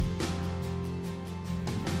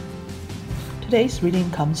Today's reading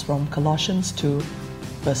comes from Colossians 2,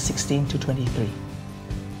 verse 16 to 23.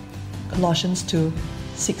 Colossians 2,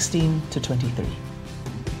 16 to 23.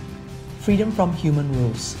 Freedom from human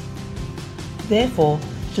rules. Therefore,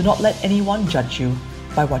 do not let anyone judge you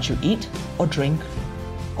by what you eat or drink,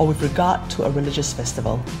 or with regard to a religious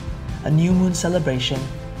festival, a new moon celebration,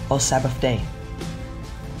 or Sabbath day.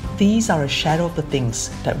 These are a shadow of the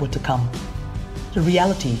things that were to come. The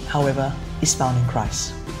reality, however, is found in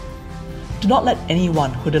Christ. Do not let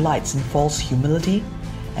anyone who delights in false humility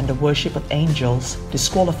and the worship of angels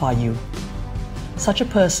disqualify you. Such a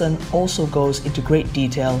person also goes into great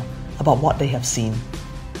detail about what they have seen.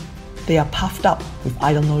 They are puffed up with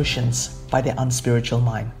idle notions by their unspiritual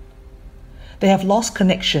mind. They have lost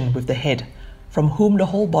connection with the head, from whom the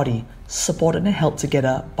whole body, supported and held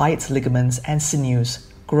together by its ligaments and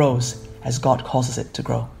sinews, grows as God causes it to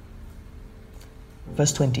grow.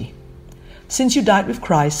 Verse 20. Since you died with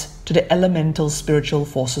Christ to the elemental spiritual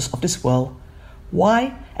forces of this world,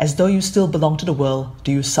 why, as though you still belong to the world,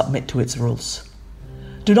 do you submit to its rules?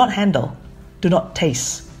 Do not handle, do not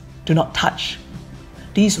taste, do not touch.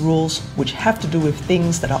 These rules, which have to do with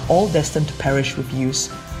things that are all destined to perish with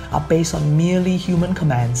use, are based on merely human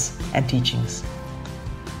commands and teachings.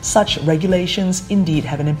 Such regulations indeed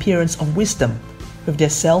have an appearance of wisdom, with their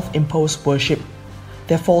self-imposed worship,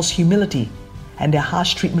 their false humility, and their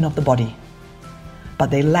harsh treatment of the body. But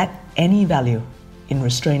they lack any value in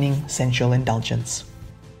restraining sensual indulgence.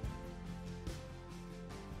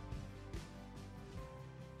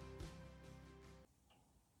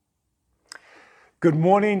 Good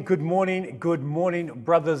morning, good morning, good morning,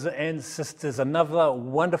 brothers and sisters. Another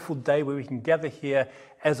wonderful day where we can gather here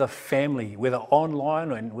as a family, whether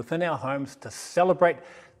online and within our homes, to celebrate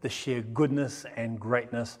the sheer goodness and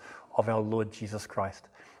greatness of our Lord Jesus Christ.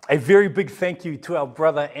 A very big thank you to our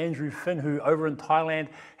brother Andrew Finn, who over in Thailand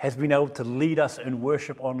has been able to lead us in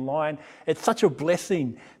worship online. It's such a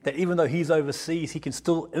blessing that even though he's overseas, he can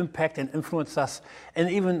still impact and influence us in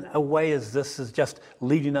even a way as this is just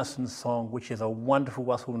leading us in song, which is a wonderful,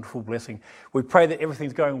 wonderful blessing. We pray that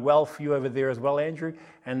everything's going well for you over there as well, Andrew,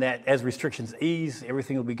 and that as restrictions ease,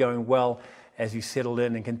 everything will be going well as you settle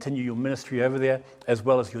in and continue your ministry over there, as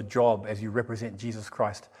well as your job as you represent Jesus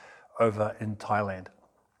Christ over in Thailand.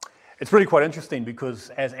 It's really quite interesting because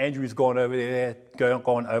as Andrew's gone over there,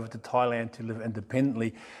 gone over to Thailand to live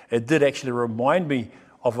independently, it did actually remind me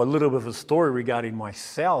of a little bit of a story regarding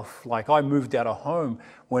myself. Like, I moved out of home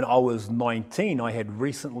when I was 19. I had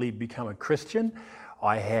recently become a Christian.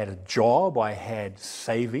 I had a job, I had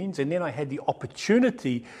savings, and then I had the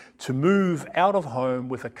opportunity to move out of home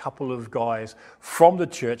with a couple of guys from the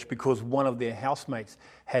church because one of their housemates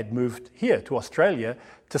had moved here to Australia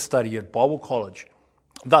to study at Bible college.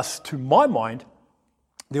 Thus, to my mind,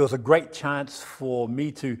 there was a great chance for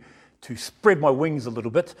me to spread my wings a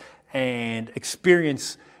little bit and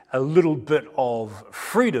experience a little bit of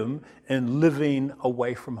freedom in living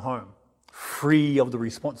away from home, free of the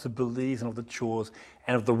responsibilities and of the chores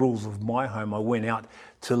and of the rules of my home. I went out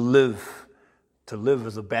to live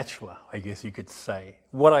as a bachelor, I guess you could say.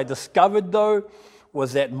 What I discovered, though,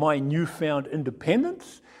 was that my newfound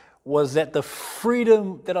independence was that the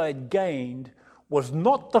freedom that I had gained was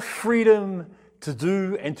not the freedom to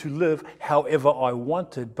do and to live however I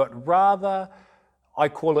wanted, but rather,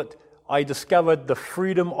 I discovered the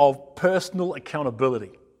freedom of personal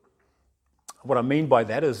accountability. What I mean by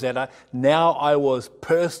that is that now I was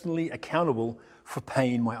personally accountable for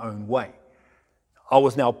paying my own way. I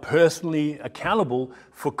was now personally accountable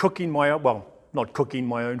for cooking my own, well, not cooking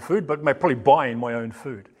my own food, but probably buying my own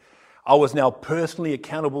food. I was now personally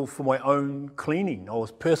accountable for my own cleaning. I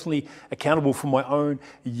was personally accountable for my own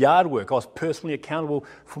yard work. I was personally accountable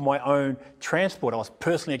for my own transport. I was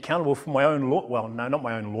personally accountable for my own, not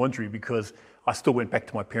my own laundry, because I still went back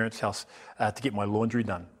to my parents' house to get my laundry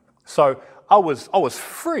done. So I was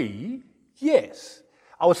free, yes.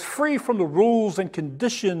 I was free from the rules and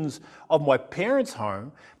conditions of my parents'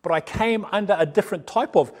 home, but I came under a different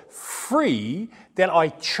type of free that I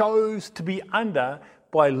chose to be under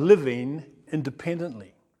by living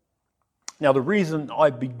independently. Now, the reason I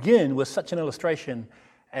begin with such an illustration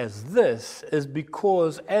as this is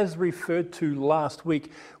because, as referred to last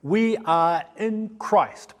week, we are in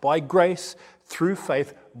Christ, by grace, through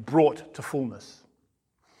faith, brought to fullness.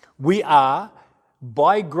 We are,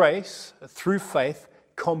 by grace, through faith,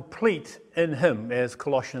 complete in Him, as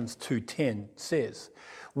Colossians 2:10 says.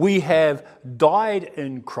 We have died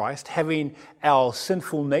in Christ, having our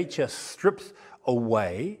sinful nature stripped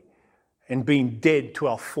away and being dead to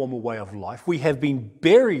our former way of life. We have been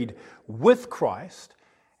buried with Christ,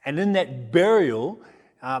 and in that burial,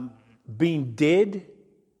 being dead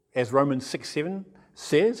as Romans 6:7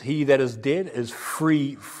 says, he that is dead is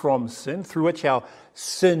free from sin, through which our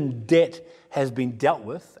sin debt has been dealt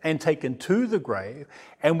with and taken to the grave,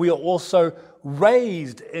 and we are also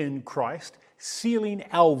raised in Christ, sealing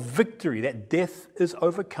our victory, that death is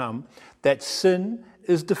overcome, that sin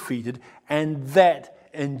is defeated, and that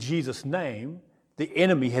in Jesus' name, the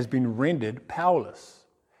enemy has been rendered powerless.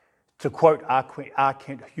 To quote R.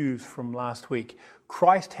 Kent Hughes from last week,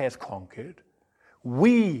 Christ has conquered,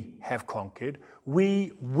 we have conquered,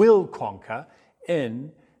 we will conquer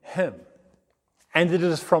in him. And it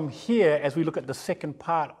is from here, as we look at the second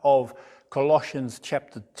part of Colossians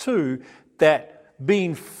chapter 2, that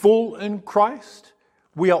being full in Christ,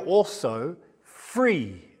 we are also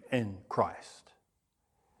free in Christ.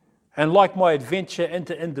 And like my adventure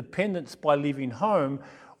into independence by leaving home,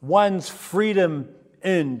 one's freedom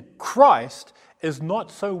in Christ is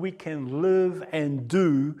not so we can live and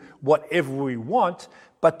do whatever we want,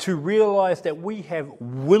 but to realize that we have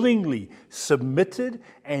willingly submitted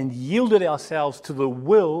and yielded ourselves to the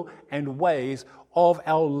will and ways of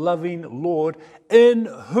our loving Lord, in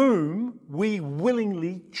whom we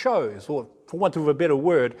willingly chose, or for want of a better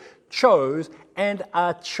word, chose and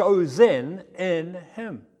are chosen in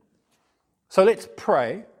him. So let's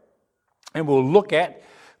pray, and we'll look at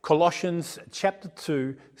Colossians chapter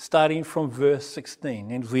 2, starting from verse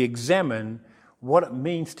 16, and we examine what it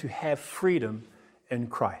means to have freedom in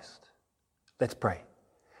Christ. Let's pray.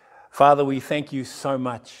 Father, we thank you so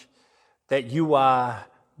much that you are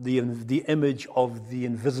the image of the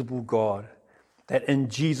invisible God, that in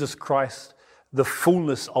Jesus Christ the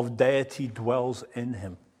fullness of deity dwells in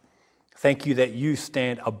him. Thank you that you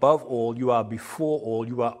stand above all, you are before all,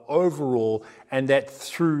 you are over all, and that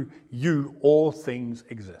through you all things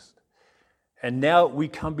exist. And now we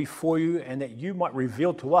come before you, and that you might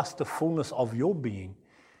reveal to us the fullness of your being,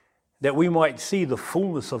 that we might see the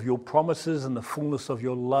fullness of your promises and the fullness of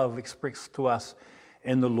your love expressed to us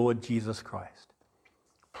in the Lord Jesus Christ.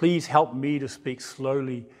 Please help me to speak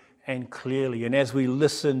slowly and clearly, and as we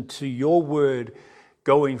listen to your word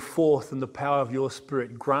going forth in the power of your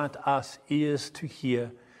Spirit, grant us ears to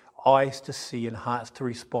hear, eyes to see, and hearts to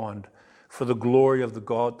respond for the glory of the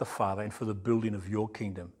God the Father and for the building of your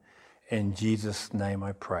kingdom. In Jesus' name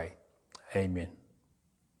I pray. Amen.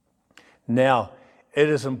 Now, it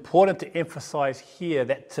is important to emphasize here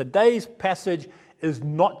that today's passage is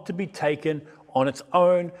not to be taken on its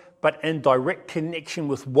own, but in direct connection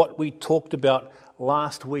with what we talked about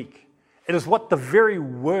last week. It is what the very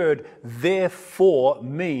word therefore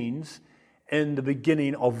means in the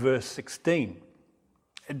beginning of verse 16.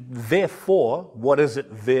 Therefore, what is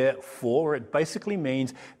it therefore? It basically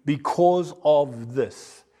means because of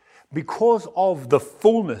this, because of the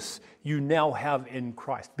fullness you now have in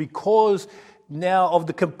Christ, because now of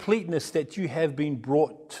the completeness that you have been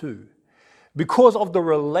brought to, because of the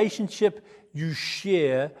relationship you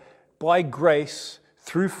share by grace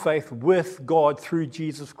through faith with God through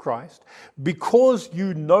Jesus Christ, because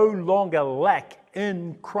you no longer lack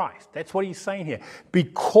in Christ. That's what he's saying here.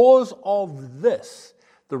 Because of this,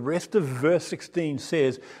 the rest of verse 16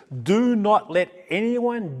 says, do not let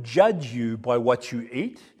anyone judge you by what you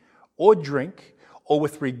eat or drink, or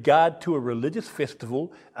with regard to a religious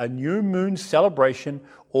festival, a new moon celebration,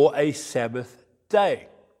 or a Sabbath day.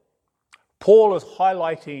 Paul is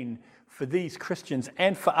highlighting for these Christians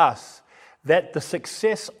and for us that the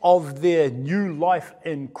success of their new life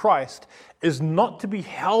in Christ is not to be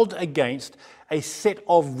held against a set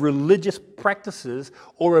of religious practices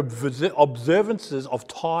or observances of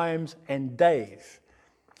times and days.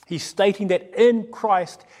 He's stating that in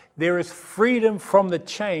Christ there is freedom from the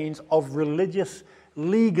chains of religious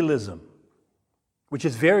legalism, which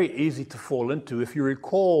is very easy to fall into. If you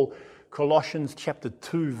recall Colossians chapter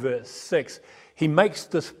 2, verse 6, he makes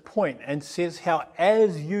this point and says how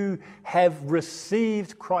as you have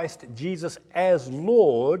received Christ Jesus as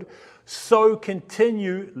Lord, so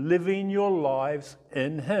continue living your lives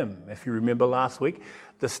in him. If you remember last week,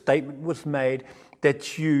 the statement was made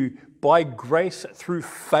that you, by grace through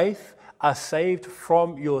faith, are saved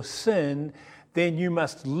from your sin, then you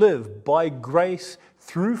must live by grace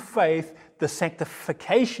through faith the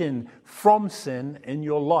sanctification from sin in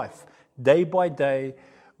your life, day by day,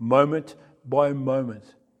 moment by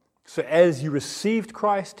moment. So as you received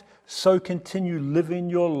Christ, so continue living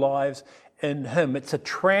your lives in him. It's a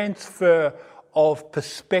transfer of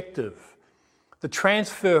perspective. The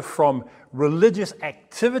transfer from religious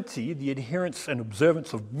activity, the adherence and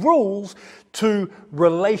observance of rules, to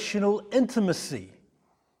relational intimacy.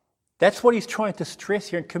 That's what he's trying to stress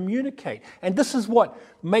here and communicate. And this is what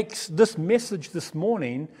makes this message this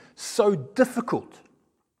morning so difficult.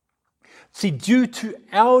 See, due to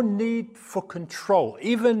our need for control,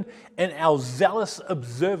 even in our zealous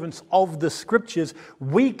observance of the scriptures,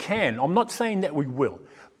 we can, I'm not saying that we will,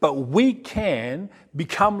 but we can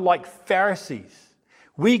become like Pharisees.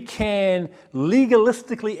 We can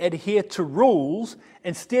legalistically adhere to rules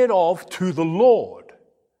instead of to the Lord.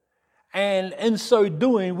 And in so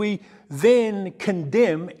doing, we then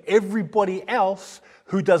condemn everybody else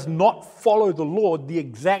who does not follow the Lord the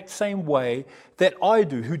exact same way that I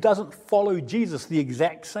do, who doesn't follow Jesus the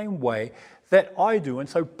exact same way that I do. And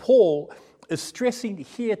so Paul is stressing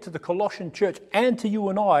here to the Colossian church and to you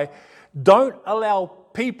and I, don't allow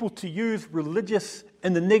people to use religious,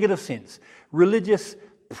 in the negative sense, religious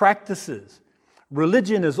practices.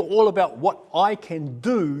 Religion is all about what I can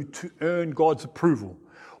do to earn God's approval,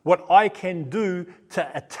 what I can do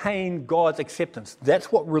to attain God's acceptance.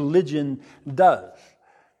 That's what religion does.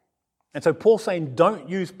 And so Paul's saying don't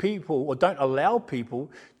use people or don't allow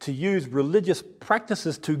people to use religious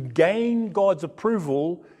practices to gain God's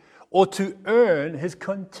approval or to earn his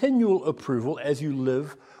continual approval as you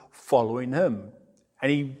live following him.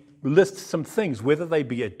 And he lists some things, whether they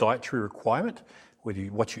be a dietary requirement, what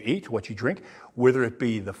you eat, what you drink, whether it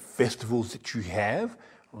be the festivals that you have,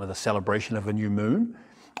 or the celebration of a new moon,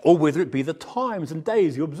 or whether it be the times and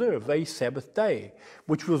days you observe, a Sabbath day,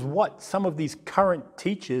 which was what some of these current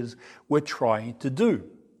teachers were trying to do.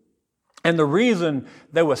 And the reason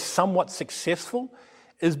they were somewhat successful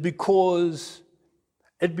is because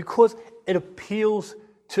it appeals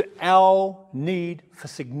to our need for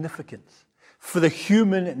significance, for the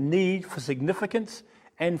human need for significance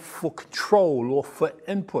and for control or for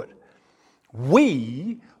input.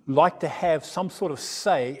 We like to have some sort of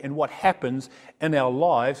say in what happens in our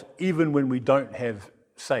lives, even when we don't have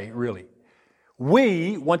say, really.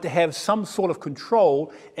 We want to have some sort of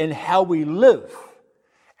control in how we live.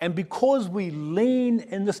 And because we lean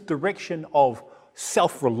in this direction of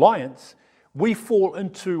self-reliance, we fall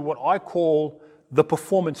into what I call the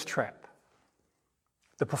performance trap.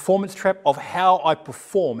 The performance trap of how I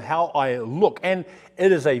perform, how I look. And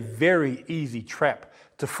it is a very easy trap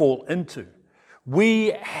to fall into.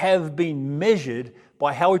 We have been measured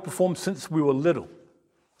by how we perform since we were little.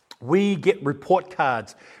 We get report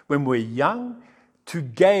cards when we're young to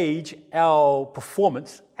gauge our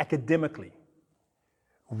performance academically.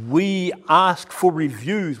 We ask for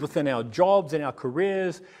reviews within our jobs and our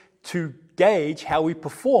careers to gauge how we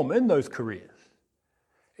perform in those careers.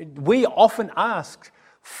 We often ask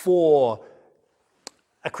for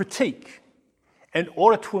a critique in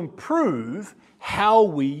order to improve how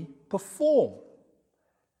we perform.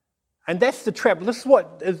 And that's the trap. This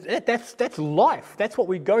is that's life. That's what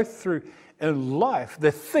we go through in life.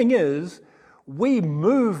 The thing is, we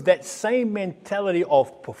move that same mentality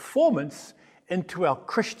of performance into our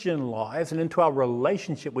Christian lives and into our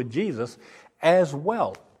relationship with Jesus as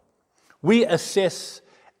well. We assess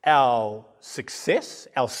our success,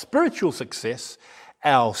 our spiritual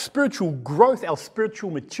growth, our spiritual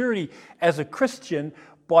maturity as a Christian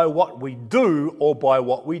by what we do or by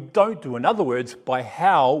what we don't do. In other words, by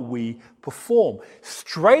how we perform.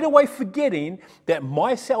 Straight away forgetting that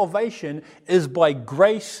my salvation is by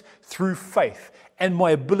grace through faith. And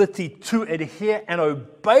my ability to adhere and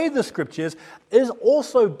obey the scriptures is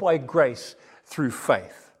also by grace through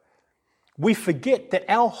faith. We forget that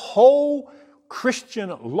our whole Christian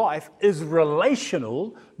life is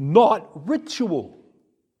relational, not ritual.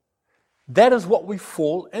 That is what we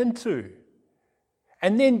fall into.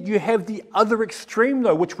 And then you have the other extreme,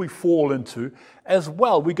 though, which we fall into as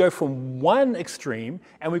well. We go from one extreme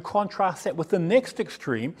and we contrast that with the next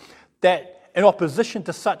extreme, that in opposition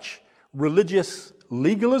to such religious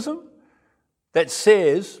legalism that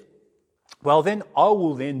says, well, then I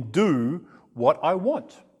will then do what I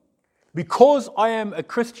want. Because I am a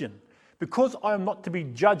Christian, because I am not to be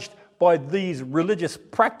judged by these religious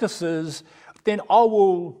practices, then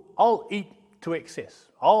I'll eat to excess.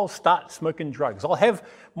 I'll start smoking drugs. I'll have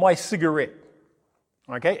my cigarette.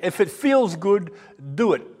 Okay? If it feels good,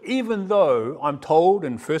 do it. Even though I'm told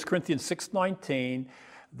in 1 Corinthians 6:19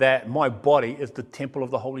 that my body is the temple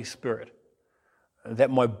of the Holy Spirit.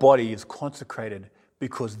 That my body is consecrated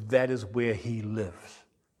because that is where He lives.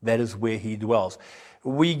 That is where He dwells.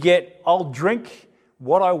 I'll drink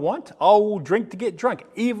what I want. I will drink to get drunk.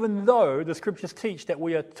 Even though the scriptures teach that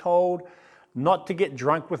we are told not to get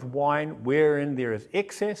drunk with wine wherein there is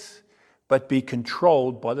excess, but be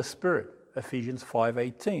controlled by the Spirit. Ephesians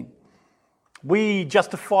 5:18. We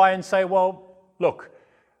justify and say, well, look,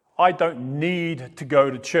 I don't need to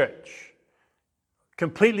go to church.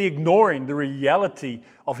 Completely ignoring the reality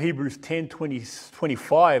of Hebrews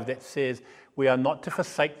 10:25 that says we are not to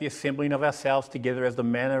forsake the assembling of ourselves together as the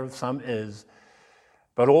manner of some is,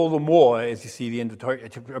 but all the more, as you see the end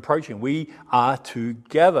approaching, we are to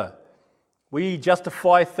gather. We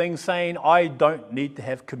justify things saying, I don't need to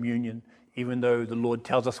have communion, even though the Lord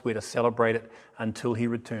tells us we're to celebrate it until he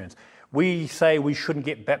returns. We say we shouldn't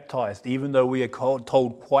get baptized, even though we are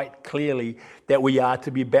told quite clearly that we are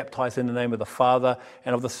to be baptized in the name of the Father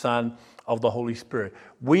and of the Son, of the Holy Spirit.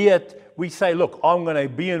 We say, look, I'm going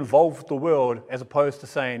to be involved with the world, as opposed to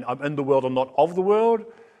saying I'm in the world and not of the world.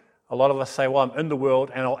 A lot of us say, well, I'm in the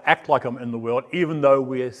world and I'll act like I'm in the world, even though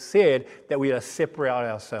we have said that we are to separate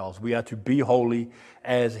ourselves. We are to be holy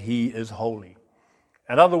as he is holy.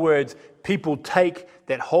 In other words, people take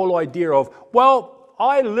that whole idea of, well,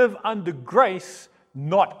 I live under grace,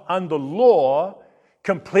 not under law,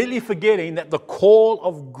 completely forgetting that the call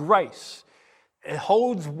of grace, it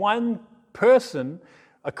holds one person,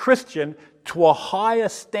 a Christian, to a higher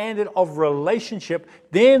standard of relationship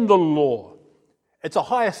than the law. It's a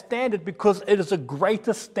higher standard because it is a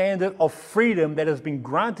greater standard of freedom that has been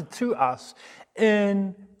granted to us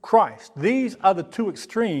in Christ. These are the two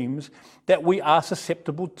extremes that we are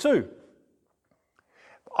susceptible to.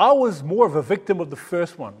 I was more of a victim of the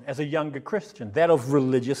first one as a younger Christian, that of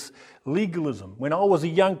religious legalism. When I was a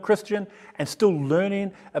young Christian and still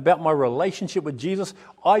learning about my relationship with Jesus,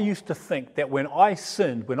 I used to think that when I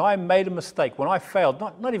sinned, when I made a mistake, when I failed,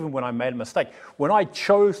 not even when I made a mistake, when I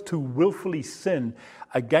chose to willfully sin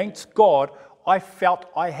against God, I felt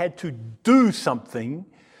I had to do something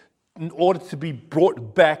in order to be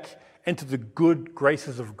brought back into the good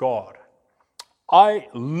graces of God. I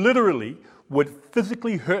literally would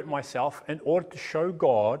physically hurt myself in order to show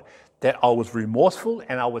God that I was remorseful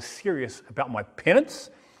and I was serious about my penance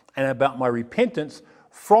and about my repentance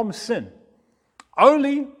from sin.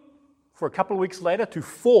 Only for a couple of weeks later to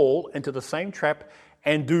fall into the same trap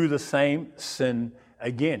and do the same sin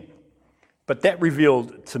again. But that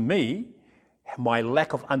revealed to me my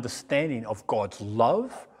lack of understanding of God's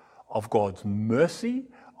love, of God's mercy,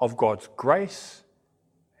 of God's grace,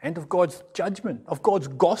 and of God's judgment, of God's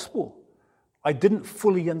gospel. I didn't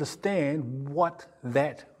fully understand what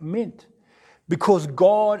that meant, because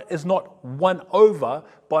God is not won over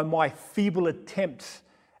by my feeble attempts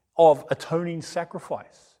of atoning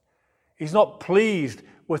sacrifice. He's not pleased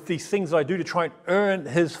with these things I do to try and earn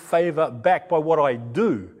his favor back by what I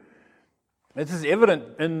do. This is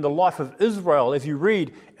evident in the life of Israel as you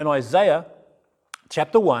read in Isaiah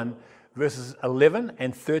chapter 1, verses 11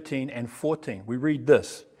 and 13 and 14. We read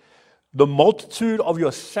this. The multitude of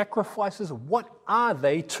your sacrifices, what are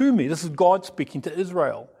they to me? This is God speaking to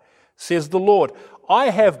Israel. Says the Lord, I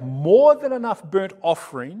have more than enough burnt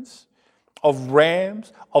offerings of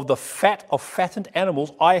rams, of the fat of fattened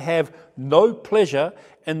animals. I have no pleasure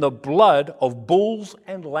in the blood of bulls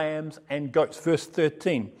and lambs and goats. Verse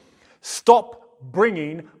 13, stop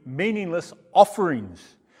bringing meaningless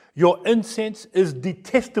offerings. Your incense is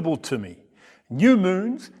detestable to me. New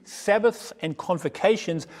moons, Sabbaths, and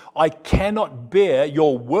convocations, I cannot bear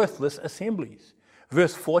your worthless assemblies.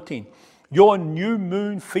 Verse 14, your new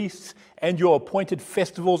moon feasts and your appointed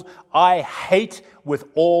festivals, I hate with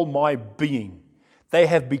all my being. They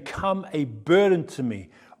have become a burden to me.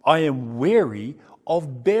 I am weary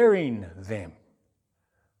of bearing them.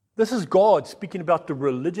 This is God speaking about the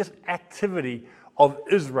religious activity of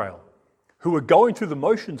Israel, who were going through the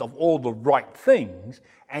motions of all the right things,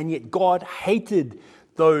 and yet God hated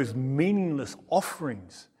those meaningless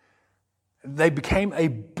offerings. They became a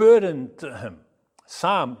burden to him.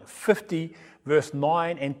 Psalm 50, verse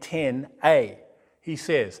 9 and 10a, he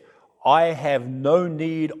says, I have no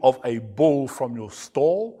need of a bull from your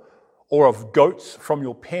stall or of goats from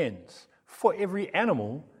your pens, for every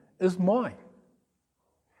animal is mine.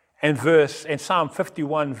 And Psalm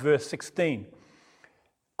 51, verse 16,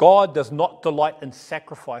 God does not delight in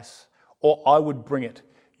sacrifice, or I would bring it.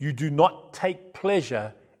 You do not take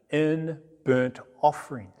pleasure in burnt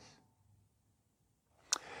offerings.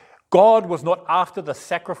 God was not after the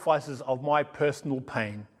sacrifices of my personal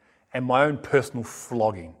pain and my own personal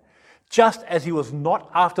flogging, just as he was not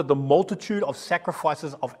after the multitude of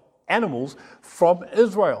sacrifices of animals from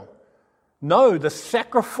Israel. No, the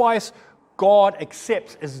sacrifice God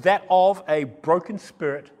accepts is that of a broken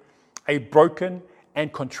spirit, a broken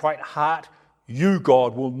and contrite heart, you,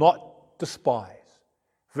 God, will not despise.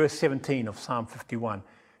 Verse 17 of Psalm 51.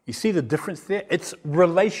 You see the difference there? It's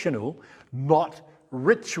relational, not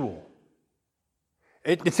ritual.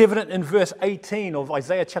 It's evident in verse 18 of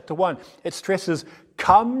Isaiah chapter 1. It stresses,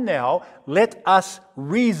 come now, let us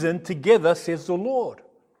reason together, says the Lord.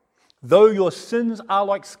 Though your sins are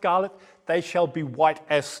like scarlet, they shall be white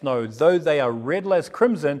as snow. Though they are red as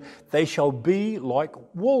crimson, they shall be like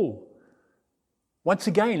wool. Once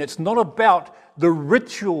again, it's not about the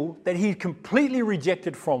ritual that he completely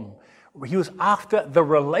rejected from. He was after the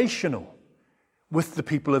relational with the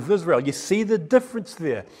people of Israel. You see the difference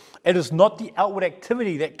there. It is not the outward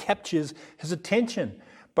activity that captures his attention,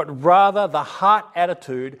 but rather the heart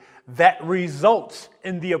attitude that results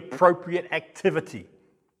in the appropriate activity.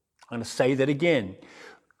 I'm going to say that again.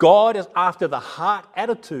 God is after the heart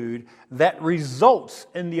attitude that results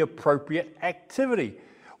in the appropriate activity.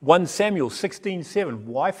 1 Samuel 16:7.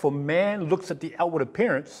 Why? For man looks at the outward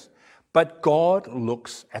appearance, but God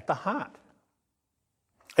looks at the heart.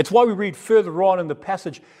 It's why we read further on in the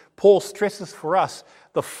passage, Paul stresses for us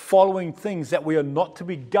the following things that we are not to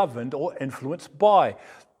be governed or influenced by.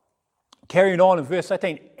 Carrying on in verse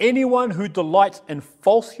 18, anyone who delights in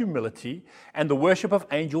false humility and the worship of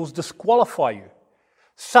angels disqualify you.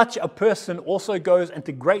 Such a person also goes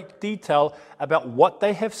into great detail about what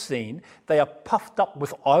they have seen. They are puffed up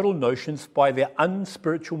with idle notions by their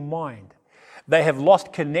unspiritual mind. They have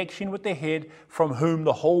lost connection with the head, from whom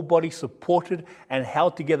the whole body, supported and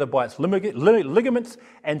held together by its ligaments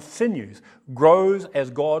and sinews, grows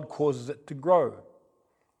as God causes it to grow.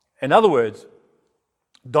 In other words,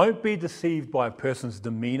 don't be deceived by a person's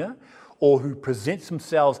demeanor or who presents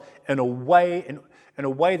themselves in a way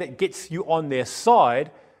that gets you on their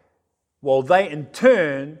side, while they in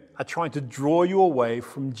turn are trying to draw you away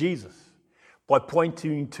from Jesus by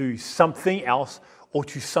pointing to something else or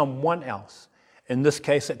to someone else. In this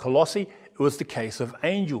case at Colossae, it was the case of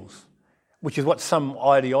angels, which is what some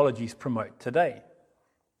ideologies promote today.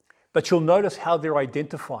 But you'll notice how they're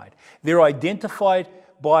identified. They're identified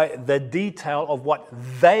by the detail of what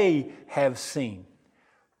they have seen,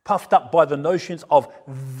 puffed up by the notions of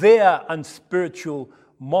their unspiritual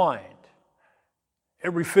mind.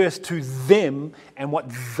 It refers to them and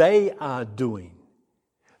what they are doing.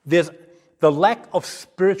 There's the lack of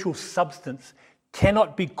spiritual substance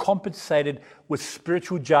cannot be compensated with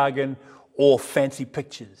spiritual jargon or fancy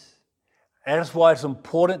pictures. And that's why it's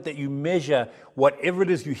important that you measure whatever it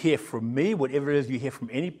is you hear from me, whatever it is you hear from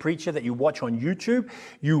any preacher that you watch on YouTube.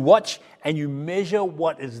 You watch and you measure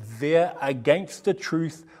what is there against the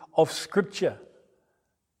truth of Scripture.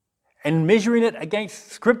 And measuring it against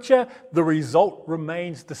Scripture, the result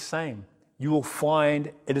remains the same. You will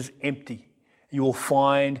find it is empty. You will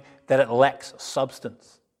find that it lacks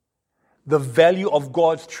substance. The value of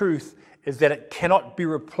God's truth is that it cannot be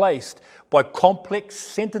replaced by complex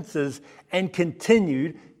sentences and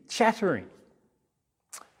continued chattering.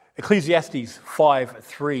 Ecclesiastes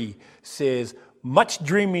 5:3 says, much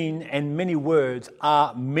dreaming and many words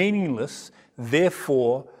are meaningless,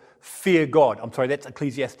 therefore fear God. That's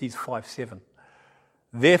Ecclesiastes 5:7.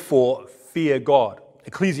 Therefore fear God.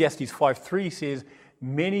 Ecclesiastes 5:3 says,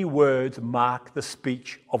 many words mark the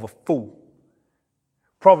speech of a fool.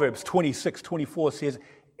 Proverbs 26:24 says,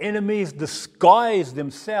 enemies disguise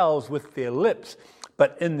themselves with their lips,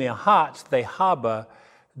 but in their hearts they harbor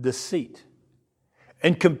deceit.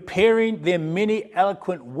 In comparing their many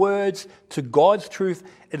eloquent words to God's truth,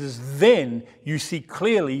 it is then you see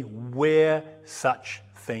clearly where such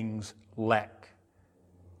things lack.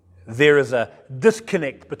 There is a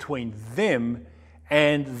disconnect between them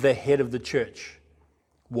and the head of the church.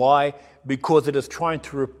 Why? Because it is trying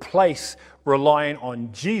to replace relying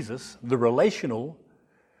on Jesus, the relational,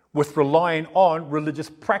 with relying on religious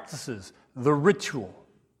practices, the ritual.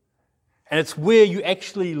 And it's where you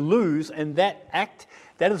actually lose, and that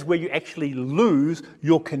is where you actually lose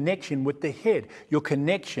your connection with the head, your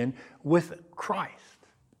connection with Christ.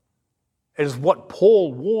 It is what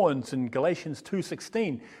Paul warns in Galatians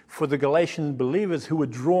 2:16 for the Galatian believers who were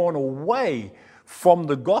drawn away from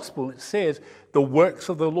the gospel. It says, the works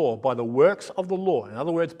of the law, by the works of the law, in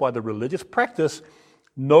other words, by the religious practice,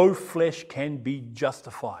 no flesh can be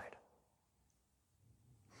justified.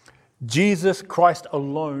 Jesus Christ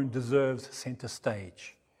alone deserves center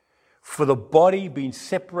stage. For the body being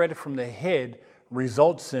separated from the head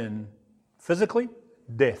results in, physically,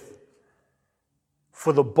 death.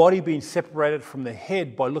 For the body being separated from the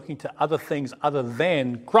head by looking to other things other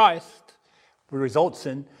than Christ results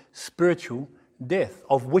in spiritual death,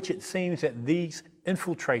 of which it seems that these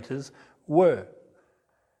infiltrators were.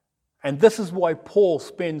 And this is why Paul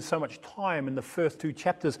spends so much time in the first two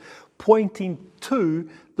chapters pointing to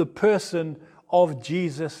the person of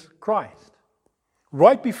Jesus Christ.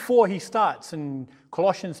 Right before he starts in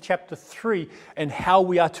Colossians chapter 3 and how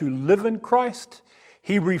we are to live in Christ,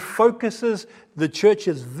 He refocuses the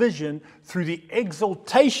church's vision through the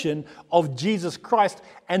exaltation of Jesus Christ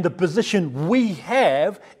and the position we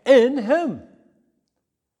have in Him.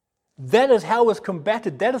 That is how it's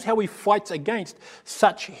combated. That is how He fights against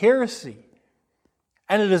such heresy.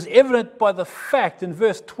 And it is evident by the fact in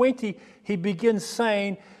verse 20, he begins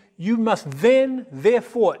saying, you must then,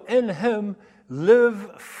 therefore, in Him,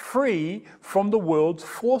 live free from the world's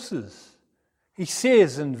forces. He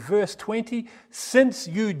says in verse 20, since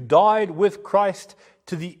you died with Christ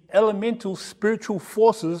to the elemental spiritual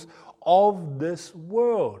forces of this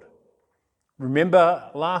world. Remember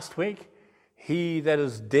last week, he that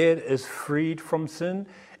is dead is freed from sin.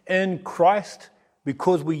 In Christ,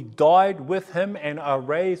 because we died with Him and are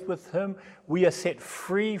raised with Him, we are set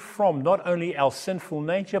free from not only our sinful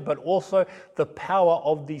nature, but also the power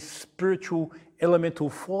of these spiritual elemental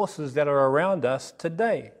forces that are around us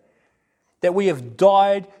today. That we have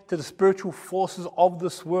died to the spiritual forces of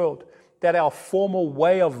this world, that our former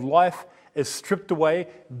way of life is stripped away,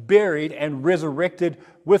 buried, and resurrected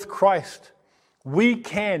with Christ. We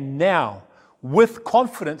can now, with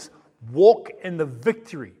confidence, walk in the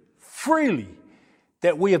victory freely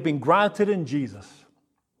that we have been granted in Jesus.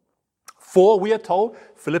 For we are told,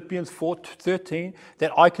 Philippians 4:13,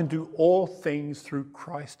 that I can do all things through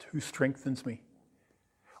Christ who strengthens me.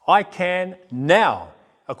 I can now,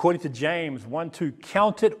 according to James 1:2,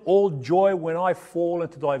 count it all joy when I fall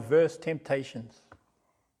into diverse temptations.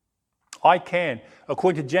 I can,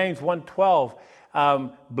 according to James 1:12,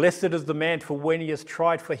 blessed is the man for when he is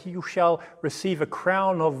tried, for he shall receive a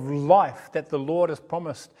crown of life that the Lord has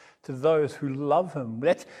promised to those who love Him.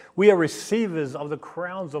 We are receivers of the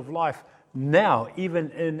crowns of life now,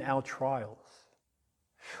 even in our trials.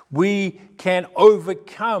 We can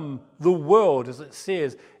overcome the world, as it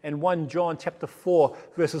says in 1 John chapter 4,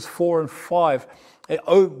 verses 4 and 5.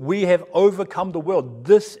 We have overcome the world.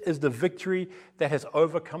 This is the victory that has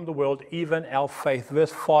overcome the world, even our faith.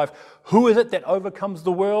 Verse 5, who is it that overcomes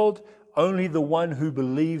the world? Only the one who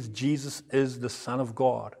believes Jesus is the Son of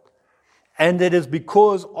God. And it is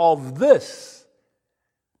because of this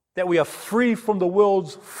that we are free from the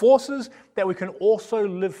world's forces, that we can also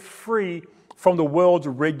live free from the world's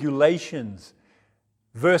regulations.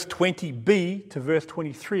 Verse 20b to verse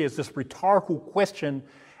 23 is this rhetorical question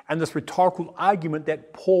and this rhetorical argument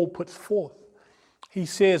that Paul puts forth. He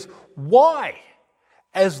says, why,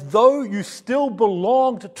 as though you still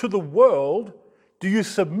belonged to the world, do you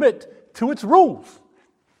submit to its rules?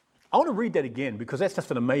 I want to read that again because that's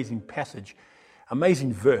just an amazing passage,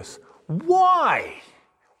 amazing verse. Why?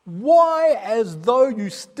 Why, as though you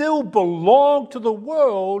still belong to the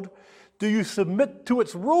world, do you submit to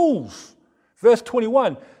its rules? Verse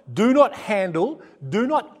 21, do not handle, do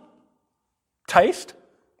not taste,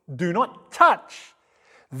 do not touch.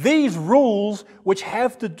 These rules, which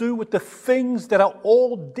have to do with the things that are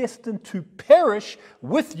all destined to perish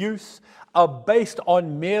with use, are based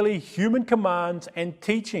on merely human commands and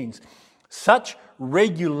teachings. Such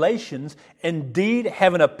regulations indeed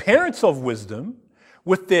have an appearance of wisdom,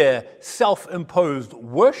 with their self-imposed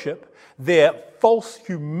worship, their false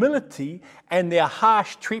humility, and their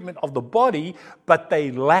harsh treatment of the body, but they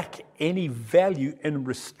lack any value in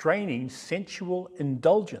restraining sensual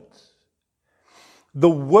indulgence. The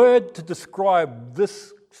word to describe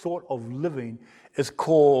this sort of living is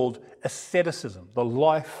called asceticism, the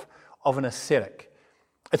life of an ascetic.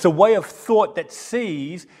 It's a way of thought that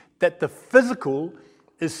sees that the physical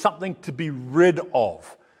is something to be rid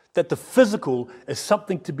of, that the physical is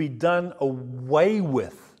something to be done away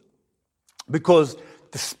with, because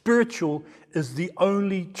the spiritual is the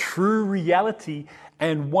only true reality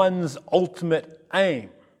and one's ultimate aim.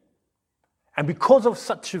 And because of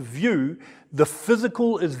such a view, the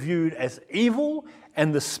physical is viewed as evil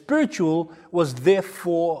and the spiritual was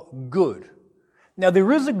therefore good. Now,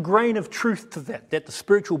 there is a grain of truth to that the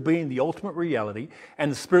spiritual being the ultimate reality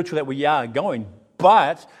and the spiritual that we are going.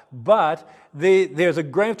 But there's a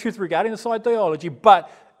grain of truth regarding this ideology,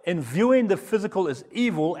 but in viewing the physical as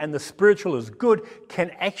evil and the spiritual as good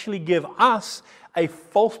can actually give us a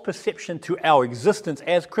false perception to our existence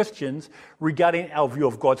as Christians regarding our view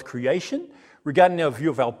of God's creation, regarding our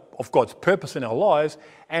view of God's purpose in our lives,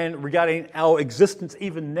 and regarding our existence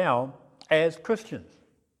even now as Christians.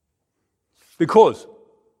 Because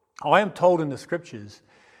I am told in the scriptures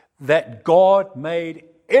that God made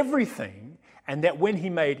everything, and that when He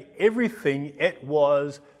made everything, it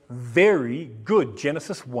was very good.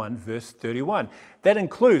 Genesis 1, verse 31. That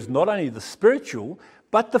includes not only the spiritual,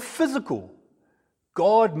 but the physical.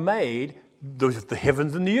 God made the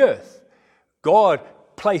heavens and the earth. God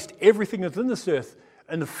placed everything within this earth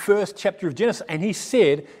in the first chapter of Genesis, and he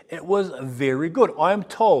said it was very good. I am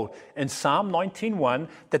told in Psalm 19:1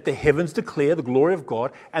 that the heavens declare the glory of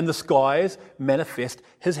God and the skies manifest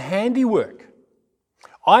his handiwork.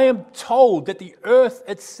 I am told that the earth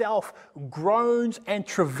itself groans and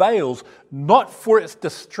travails, not for its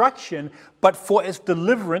destruction, but for its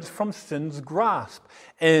deliverance from sin's grasp,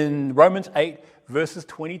 in Romans 8, verses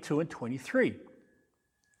 22 and 23.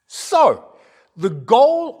 So, the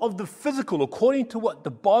goal of the physical, according to what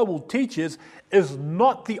the Bible teaches, is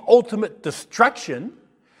not the ultimate destruction,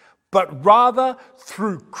 but rather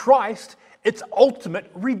through Christ, its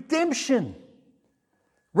ultimate redemption.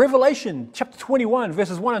 Revelation chapter 21,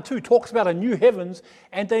 verses 1 and 2 talks about a new heavens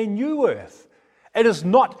and a new earth. It is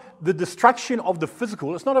not the destruction of the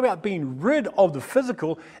physical. It's not about being rid of the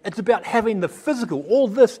physical. It's about having the physical, all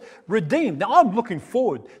this redeemed. Now, I'm looking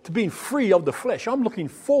forward to being free of the flesh. I'm looking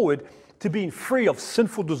forward to being free of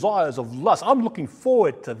sinful desires, of lust. I'm looking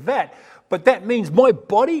forward to that. But that means my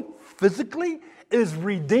body physically is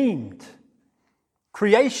redeemed.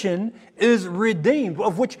 Creation is redeemed,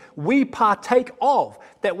 of which we partake of.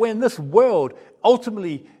 That when this world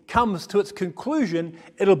ultimately comes to its conclusion,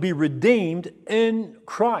 it'll be redeemed in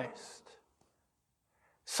Christ.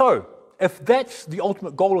 So, if that's the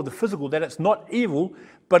ultimate goal of the physical, that it's not evil,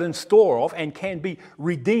 but in store of and can be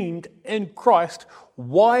redeemed in Christ,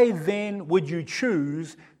 why then would you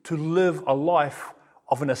choose to live a life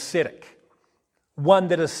of an ascetic? One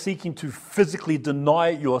that is seeking to physically deny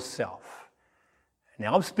yourself.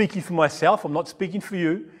 Now, I'm speaking for myself, I'm not speaking for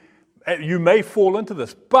you. You may fall into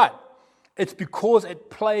this, but it's because it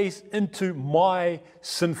plays into my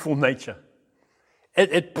sinful nature.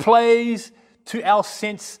 It plays to our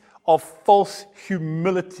sense of false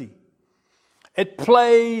humility. It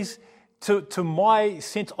plays to my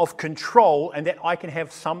sense of control and that I can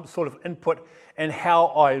have some sort of input in how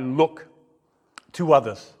I look to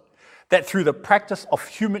others. That through the practice of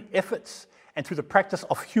human efforts and through the practice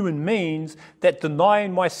of human means, that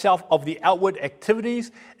denying myself of the outward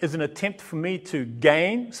activities is an attempt for me to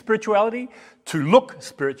gain spirituality, to look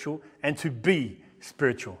spiritual, and to be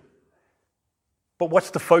spiritual. But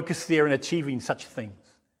what's the focus there in achieving such things?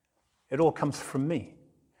 It all comes from me.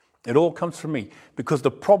 It all comes from me. Because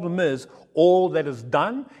the problem is, all that is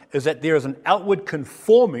done is that there is an outward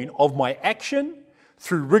conforming of my action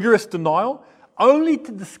through rigorous denial, only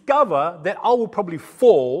to discover that I will probably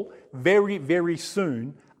fall very, very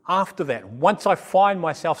soon after that, once I find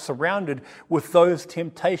myself surrounded with those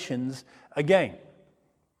temptations again.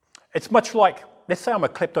 It's much like, let's say I'm a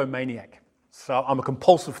kleptomaniac, so I'm a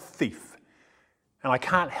compulsive thief, and I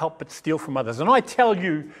can't help but steal from others. And I tell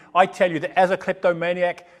you that as a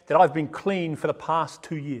kleptomaniac, that I've been clean for the past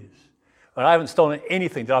 2 years. And I haven't stolen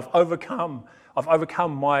anything, that I've overcome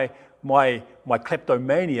my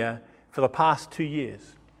kleptomania for the past 2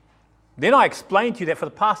 years. Then I explained to you that for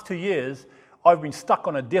the past 2 years, I've been stuck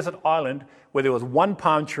on a desert island where there was one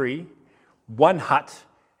palm tree, one hut,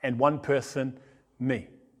 and one person, me.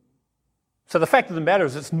 So the fact of the matter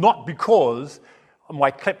is, it's not because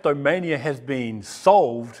my kleptomania has been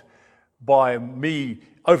solved by me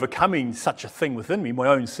overcoming such a thing within me, my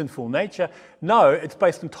own sinful nature. No, it's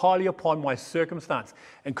based entirely upon my circumstance.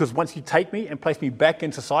 And because once you take me and place me back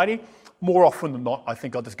in society, more often than not, I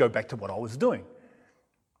think I'll just go back to what I was doing.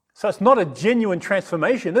 So it's not a genuine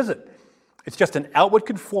transformation, is it? It's just an outward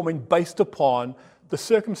conforming based upon the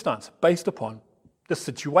circumstance, based upon the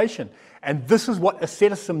situation. And this is what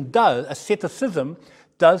asceticism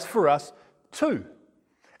does for us too.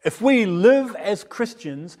 If we live as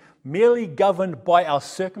Christians merely governed by our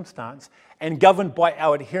circumstance and governed by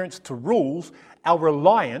our adherence to rules, our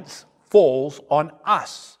reliance falls on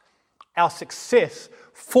us. Our success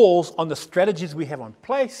falls on the strategies we have on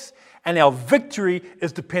place, and our victory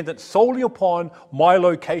is dependent solely upon my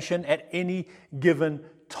location at any given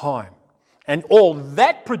time. And all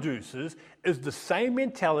that produces is the same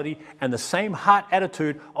mentality and the same heart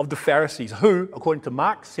attitude of the Pharisees, who, according to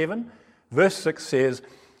Mark 7, verse 6 says,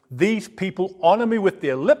 "These people honor me with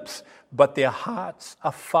their lips, but their hearts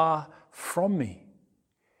are far from me."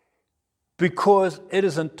 Because it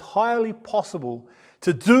is entirely possible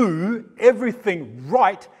to do everything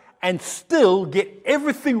right and still get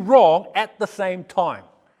everything wrong at the same time.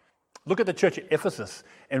 Look at the church at Ephesus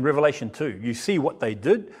in Revelation 2. You see what they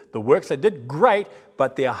did, the works they did, great,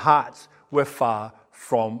 but their hearts were far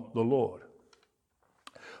from the Lord.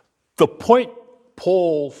 The point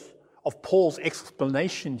of Paul's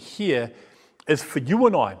explanation here is for you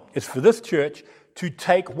and I, is for this church to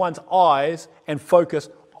take one's eyes and focus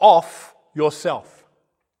off yourself.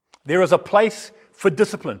 There is a place for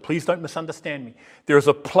discipline. Please don't misunderstand me. There is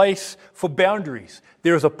a place for boundaries.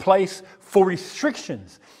 There is a place for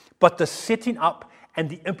restrictions. But the setting up and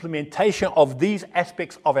the implementation of these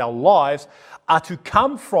aspects of our lives are to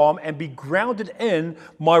come from and be grounded in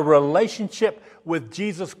my relationship with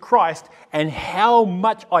Jesus Christ and how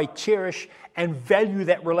much I cherish and value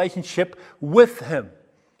that relationship with Him.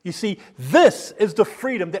 You see, this is the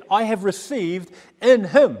freedom that I have received in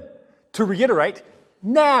Him. To reiterate,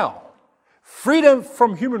 now. Freedom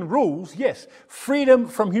from human rules, yes. Freedom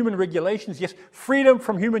from human regulations, yes. Freedom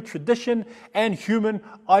from human tradition and human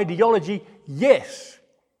ideology, yes.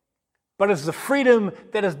 But it's the freedom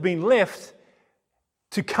that has been left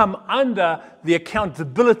to come under the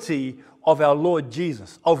accountability of our Lord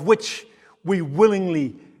Jesus, of which we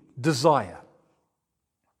willingly desire.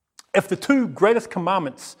 If the two greatest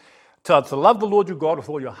commandments, to love the Lord your God with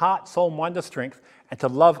all your heart, soul, mind, and strength, and to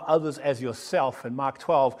love others as yourself in Mark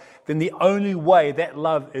 12, then the only way that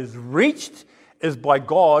love is reached is by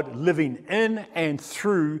God living in and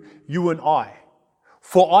through you and I.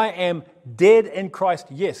 For I am dead in Christ,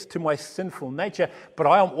 yes, to my sinful nature, but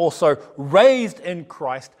I am also raised in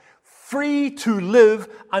Christ, free to live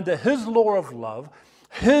under His law of love,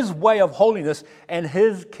 His way of holiness, and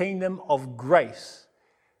His kingdom of grace,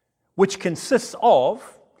 which consists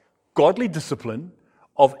of godly discipline,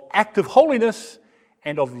 of active holiness,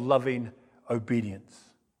 and of loving obedience.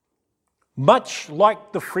 Much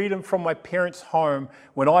like the freedom from my parents' home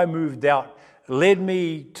when I moved out led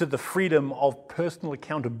me to the freedom of personal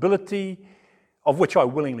accountability, of which I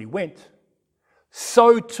willingly went,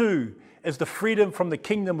 so too is the freedom from the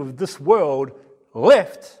kingdom of this world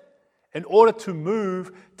left in order to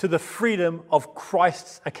move to the freedom of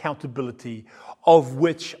Christ's accountability, of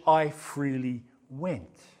which I freely went.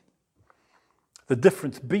 The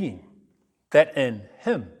difference being that in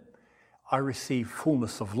Him I receive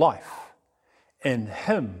fullness of life. In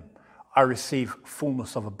Him I receive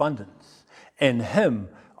fullness of abundance. In Him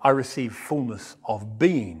I receive fullness of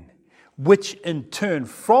being, which in turn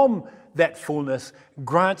from that fullness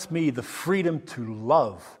grants me the freedom to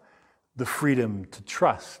love, the freedom to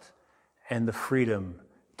trust, and the freedom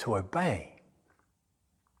to obey.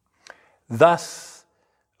 Thus,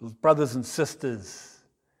 brothers and sisters,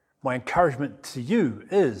 my encouragement to you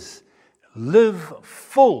is live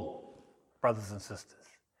full, brothers and sisters.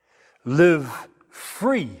 Live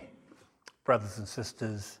free, brothers and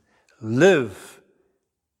sisters. Live,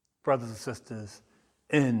 brothers and sisters,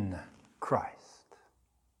 in Christ.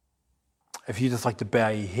 If you'd just like to bow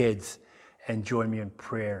your heads and join me in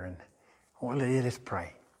prayer, and let's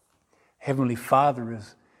pray. Heavenly Father,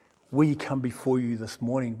 as we come before you this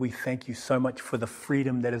morning, we thank you so much for the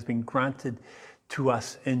freedom that has been granted to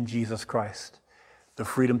us in Jesus Christ. The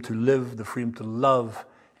freedom to live, the freedom to love,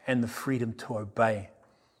 and the freedom to obey.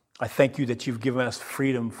 I thank you that you've given us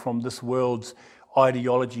freedom from this world's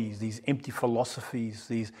ideologies, these empty philosophies,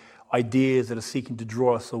 these ideas that are seeking to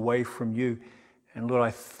draw us away from you. And Lord,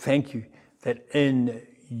 I thank you that in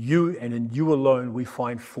you and in you alone we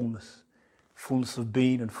find fullness of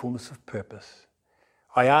being and fullness of purpose.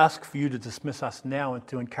 I ask for you to dismiss us now and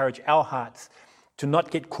to encourage our hearts to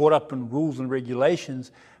not get caught up in rules and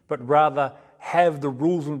regulations, but rather have the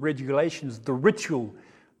rules and regulations, the ritual,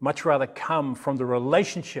 much rather come from the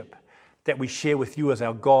relationship that we share with you as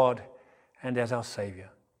our God and as our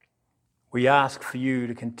Savior. We ask for you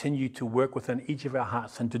to continue to work within each of our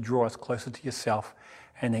hearts and to draw us closer to yourself,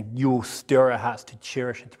 and that you will stir our hearts to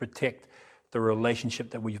cherish and to protect the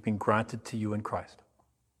relationship that we've been granted to you in Christ.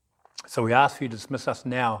 So we ask for you to dismiss us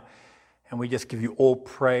now, and we just give you all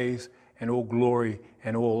praise and all glory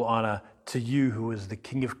and all honor to you, who is the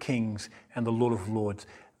King of Kings and the Lord of Lords,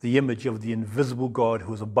 the image of the invisible God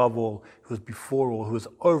who is above all, who is before all, who is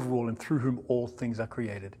over all, and through whom all things are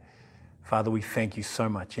created. Father, we thank you so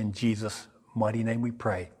much. In Jesus' mighty name we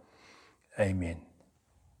pray. Amen.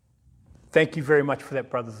 Thank you very much for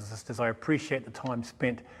that, brothers and sisters. I appreciate the time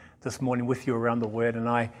spent this morning with you around the Word, and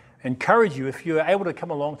I encourage you, if you're able to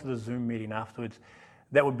come along to the Zoom meeting afterwards,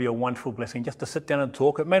 that would be a wonderful blessing, just to sit down and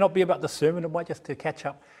talk. It may not be about the sermon, it might just to catch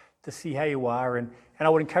up, to see how you are, and I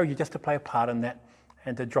would encourage you just to play a part in that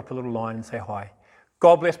and to drop a little line and say hi.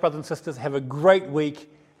 God bless, brothers and sisters. Have a great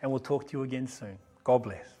week, and we'll talk to you again soon. God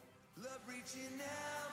bless.